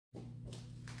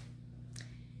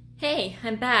Hey,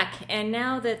 I'm back, and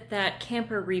now that that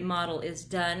camper remodel is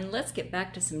done, let's get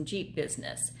back to some Jeep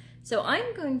business. So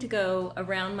I'm going to go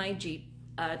around my Jeep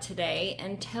today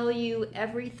and tell you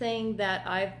everything that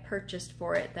I've purchased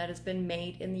for it that has been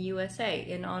made in the USA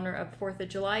in honor of 4th of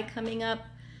July coming up.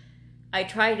 I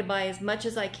try to buy as much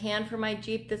as I can for my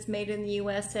Jeep that's made in the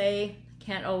USA.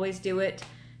 Can't always do it,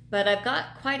 but I've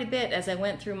got quite a bit as I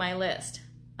went through my list.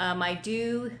 I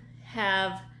do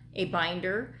have a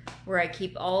binder where I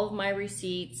keep all of my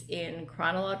receipts in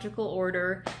chronological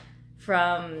order,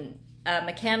 from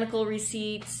mechanical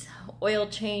receipts, oil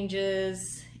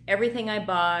changes, everything I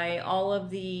buy, all of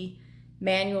the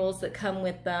manuals that come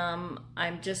with them.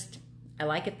 I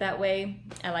like it that way.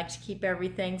 I like to keep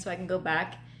everything so I can go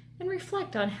back and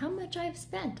reflect on how much I've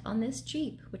spent on this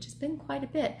Jeep, which has been quite a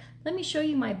bit. Let me show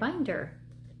you my binder.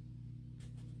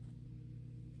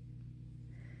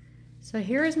 So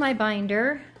here is my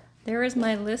binder. There is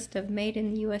my list of made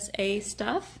in the USA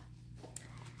stuff.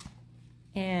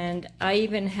 And I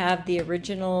even have the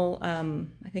original,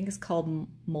 I think it's called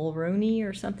Mulroney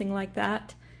or something like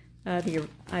that.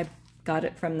 I got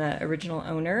it from the original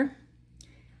owner.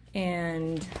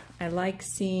 And I like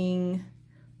seeing,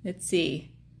 let's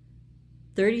see,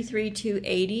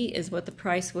 $33,280 is what the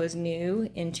price was new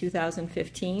in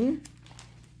 2015.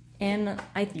 And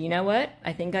you know what?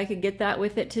 I think I could get that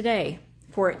with it today,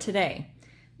 for it today.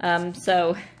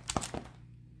 So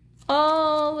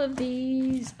all of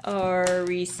these are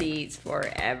receipts for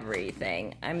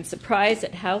everything. I'm surprised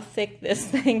at how thick this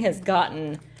thing has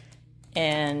gotten,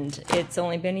 and it's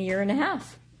only been a year and a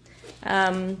half.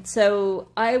 So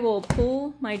I will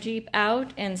pull my Jeep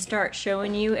out and start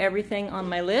showing you everything on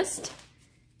my list.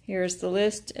 Here's the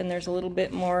list, and there's a little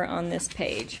bit more on this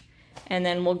page. And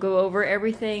then we'll go over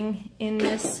everything in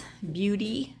this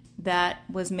beauty that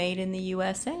was made in the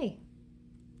USA.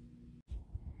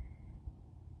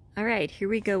 All right, here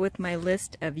we go with my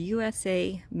list of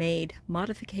USA-made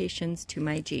modifications to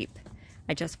my Jeep.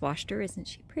 I just washed her. Isn't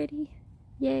she pretty?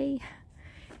 Yay.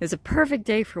 It was a perfect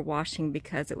day for washing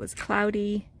because it was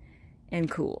cloudy and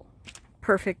cool.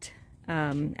 Perfect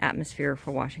atmosphere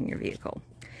for washing your vehicle.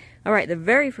 All right, the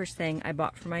very first thing I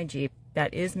bought for my Jeep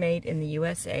that is made in the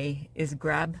USA is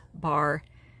GraBars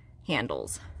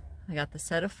handles. I got the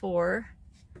set of 4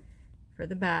 for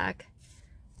the back.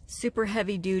 Super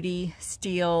heavy duty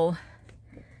steel.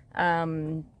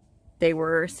 They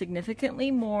were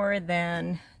significantly more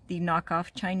than the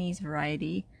knockoff Chinese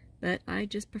variety, but I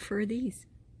just prefer these.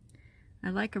 I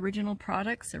like original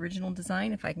products, original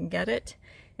design if I can get it,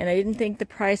 and I didn't think the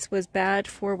price was bad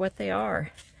for what they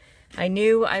are. I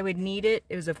knew I would need it.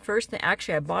 It was the first thing,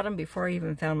 actually I bought them before I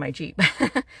even found my Jeep,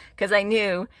 because I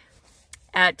knew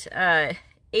at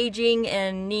aging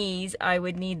and knees I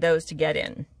would need those to get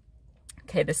in.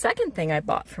 Okay, the second thing I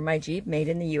bought for my Jeep made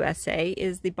in the USA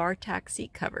is the Bartact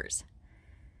seat covers.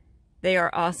 They are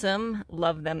awesome,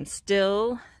 love them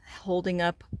still, holding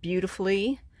up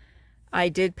beautifully. I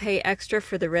did pay extra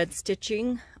for the red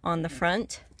stitching on the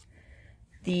front.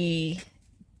 The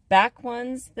back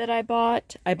ones that I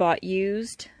bought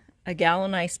used. A gal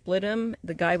and I split them.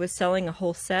 The guy was selling a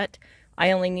whole set.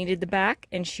 I only needed the back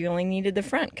and she only needed the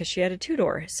front because she had a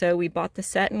 2-door. So we bought the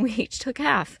set and we each took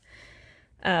half.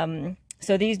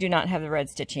 So these do not have the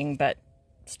red stitching, but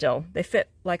still, they fit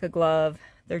like a glove.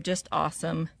 They're just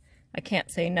awesome. I can't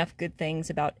say enough good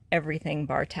things about everything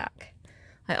Bartact.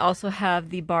 I also have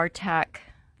the Bartact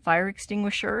fire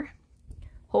extinguisher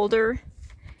holder,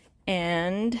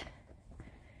 and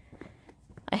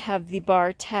I have the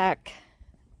Bartact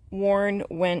Warn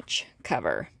winch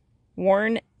cover.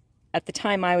 Warn, at the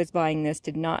time I was buying this,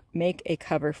 did not make a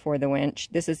cover for the winch.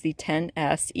 This is the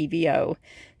 10S EVO.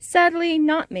 Sadly,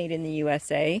 not made in the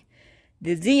USA.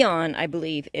 The Xeon, I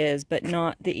believe, is, but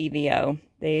not the EVO.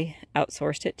 They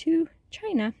outsourced it to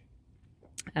China.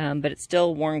 But it's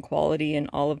still Warn quality in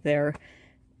all of their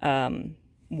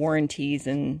warranties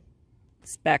and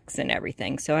specs and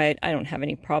everything. So I don't have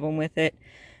any problem with it.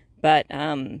 But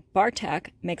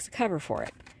Bartact makes a cover for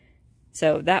it.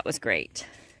 So that was great.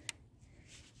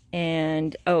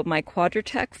 And, oh, my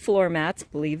Quadratec floor mats,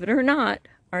 believe it or not,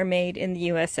 are made in the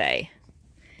USA.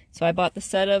 So I bought the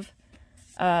set of,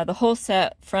 the whole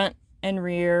set, front and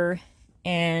rear,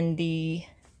 and the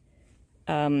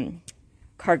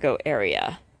cargo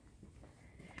area.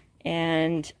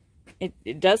 And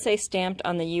it does say stamped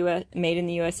on the made in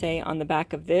the USA on the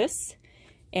back of this.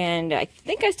 And I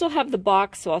think I still have the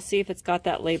box, so I'll see if it's got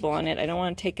that label on it. I don't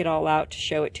want to take it all out to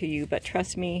show it to you, but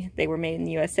trust me, they were made in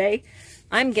the USA.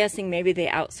 I'm guessing maybe they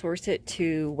outsource it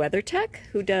to WeatherTech,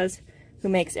 who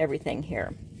makes everything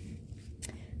here.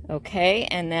 Okay,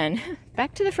 and then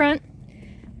back to the front.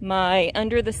 My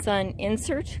Under the Sun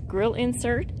insert, grill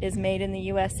insert, is made in the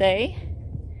USA.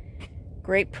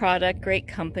 Great product, great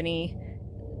company,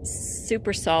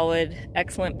 super solid,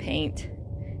 excellent paint.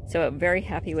 So I'm very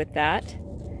happy with that.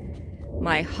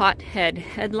 My Hothead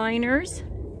Headliners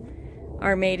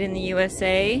are made in the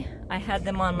USA. I had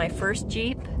them on my first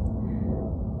Jeep,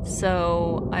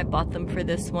 so I bought them for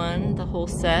this one, the whole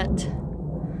set,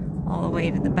 all the way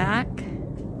to the back.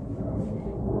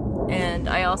 And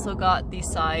I also got the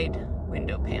side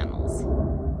window panels.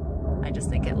 I just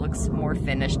think it looks more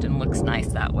finished and looks nice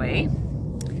that way.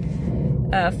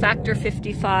 Factor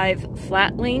 55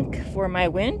 flat link for my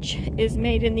winch is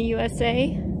made in the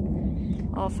USA.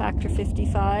 All Factor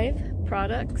 55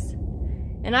 products.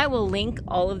 And I will link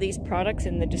all of these products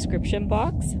in the description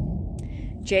box.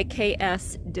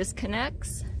 JKS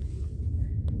disconnects.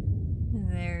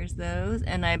 There's those.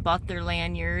 And I bought their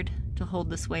lanyard to hold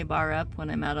the sway bar up when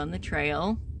I'm out on the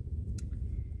trail.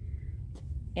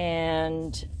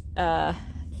 And Full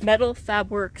Metal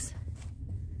Fabworks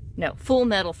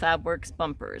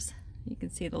bumpers. You can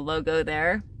see the logo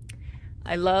there.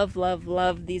 I love, love,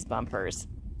 love these bumpers.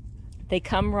 They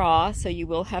come raw, so you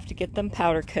will have to get them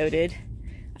powder coated.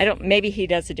 Maybe he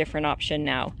does a different option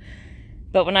now.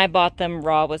 But when I bought them,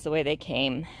 raw was the way they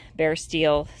came, bare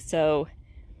steel. So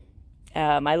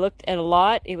I looked at a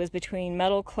lot. It was between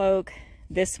Metalcloak,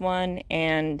 this one,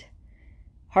 and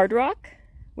Hard Rock,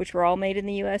 which were all made in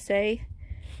the USA.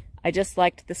 I just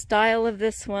liked the style of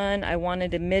this one. I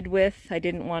wanted a mid-width. I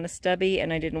didn't want a stubby,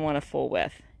 and I didn't want a full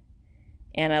width.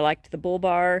 And I liked the bull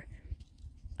bar.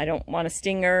 I don't want a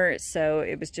stinger, so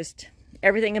it was just,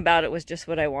 everything about it was just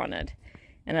what I wanted.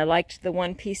 And I liked the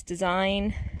one-piece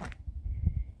design.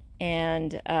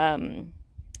 And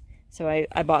so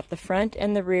I bought the front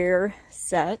and the rear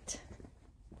set.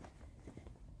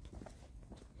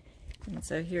 And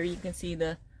so here you can see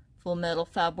the Full Metal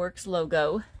Fabworks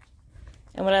logo.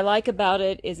 And what I like about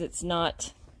it is it's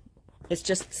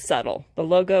just subtle. The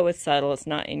logo is subtle. It's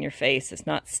not in your face. It's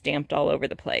not stamped all over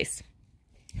the place.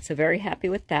 So very happy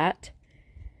with that.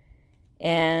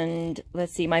 And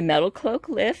let's see, my Metalcloak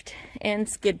lift and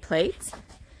skid plates.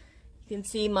 You can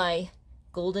see my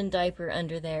golden diaper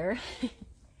under there.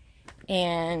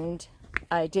 And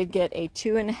I did get a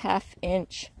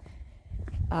 2.5-inch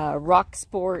Rock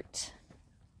Sport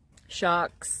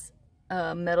Shocks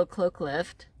Metalcloak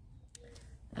lift.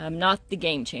 Not the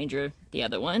Game Changer, the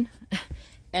other one.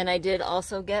 And I did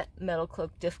also get Metalcloak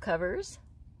diff covers.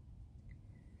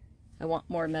 I want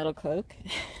more Metalcloak.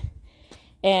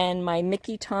 And my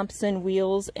Mickey Thompson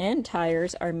wheels and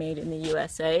tires are made in the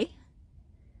USA.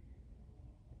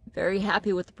 Very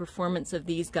happy with the performance of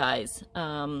these guys.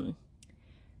 It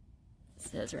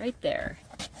says right there,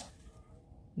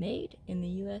 made in the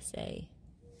USA.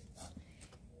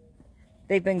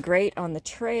 They've been great on the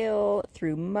trail,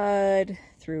 through mud,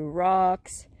 through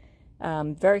rocks.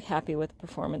 Very happy with the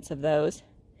performance of those.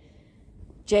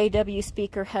 JW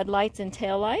speaker headlights and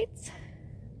taillights.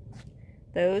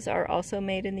 Those are also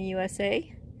made in the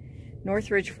USA.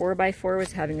 Northridge 4x4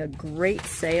 was having a great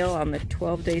sale on the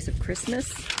 12 days of Christmas.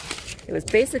 It was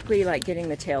basically like getting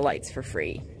the taillights for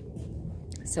free.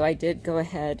 So I did go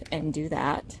ahead and do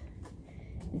that.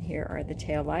 And here are the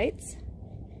taillights.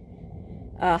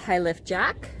 High lift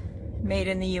jack, made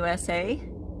in the USA.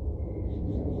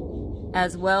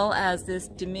 As well as this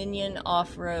Dominion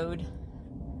Offroad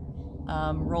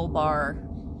roll bar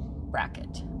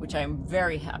bracket, which I'm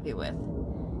very happy with.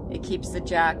 It keeps the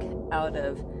jack out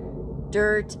of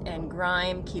dirt and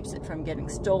grime, keeps it from getting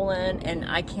stolen, and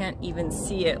I can't even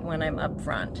see it when I'm up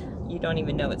front. You don't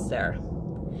even know it's there.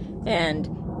 And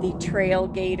the Trail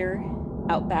Gator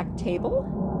Outback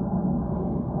table.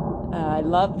 I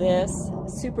love this,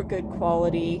 super good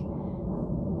quality.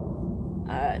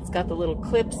 It's got the little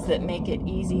clips that make it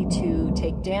easy to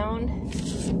take down.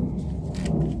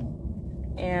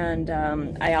 And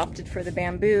I opted for the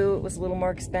bamboo. It was a little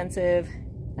more expensive.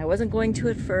 I wasn't going to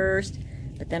at first,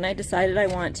 but then I decided I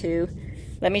want to.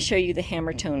 Let me show you the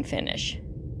hammer tone finish.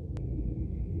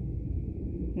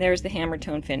 There's the hammer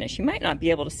tone finish. You might not be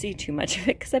able to see too much of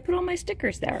it because I put all my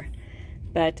stickers there.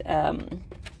 But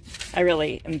I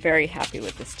really am very happy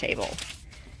with this table.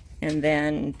 And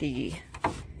then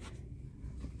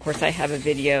of course I have a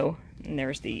video, and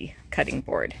there's the cutting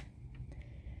board.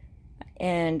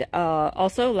 And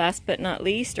also, last but not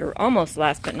least, or almost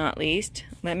last but not least,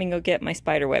 let me go get my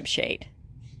Spiderweb shade.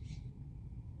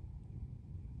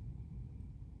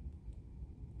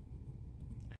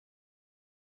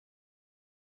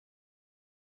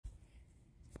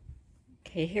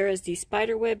 Okay, here is the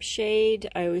Spiderweb shade.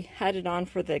 I had it on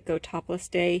for the Go Topless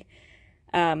Day.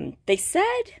 They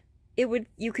said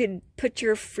you could put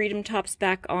your Freedom Tops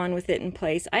back on with it in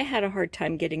place. I had a hard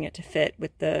time getting it to fit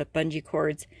with the bungee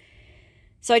cords.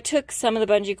 So I took some of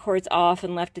the bungee cords off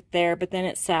and left it there, but then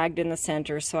it sagged in the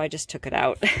center, so I just took it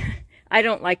out. I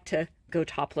don't like to go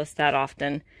topless that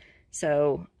often.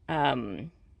 So,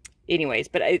 anyways,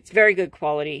 but it's very good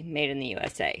quality, made in the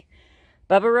USA.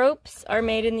 Bubba Ropes are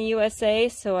made in the USA,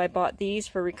 so I bought these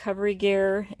for recovery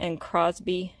gear, and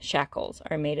Crosby Shackles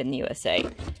are made in the USA.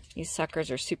 These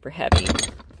suckers are super heavy.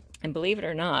 And believe it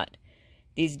or not,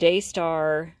 these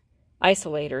Daystar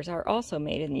Isolators are also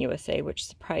made in the USA, which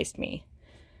surprised me.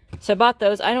 So I bought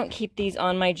those. I don't keep these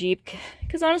on my Jeep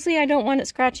because honestly I don't want it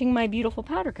scratching my beautiful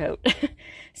powder coat.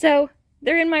 So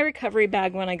they're in my recovery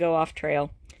bag when I go off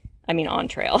trail. I mean on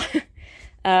trail.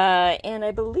 And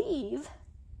I believe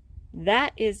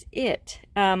that is it.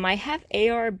 I have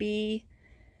ARB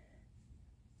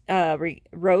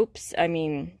ropes,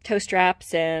 toe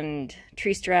straps and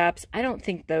tree straps. I don't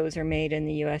think those are made in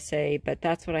the USA, but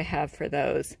that's what I have for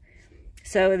those.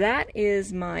 So that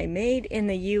is my made in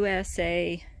the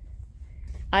USA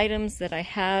items that I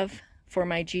have for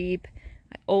my Jeep.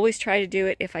 I always try to do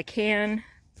it if I can.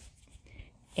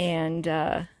 And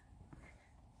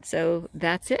so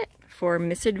that's it for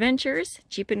Misadventures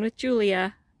Jeepin' with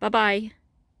Julia. Bye-bye.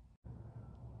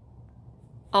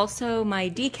 Also, my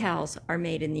decals are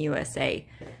made in the USA.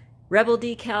 Rebel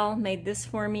Decal made this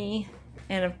for me,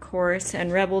 and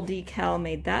Rebel Decal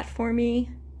made that for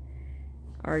me.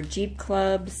 Our Jeep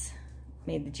clubs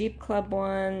made the Jeep Club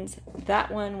ones.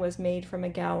 That one was made from a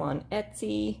gal on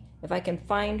Etsy. If I can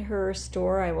find her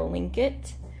store, I will link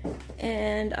it.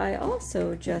 And I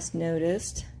also just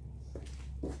noticed,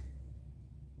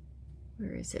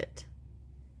 where is it?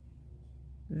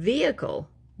 Vehicle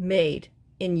made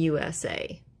in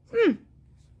USA.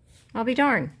 I'll be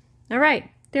darned. All right,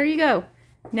 there you go.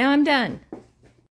 Now I'm done.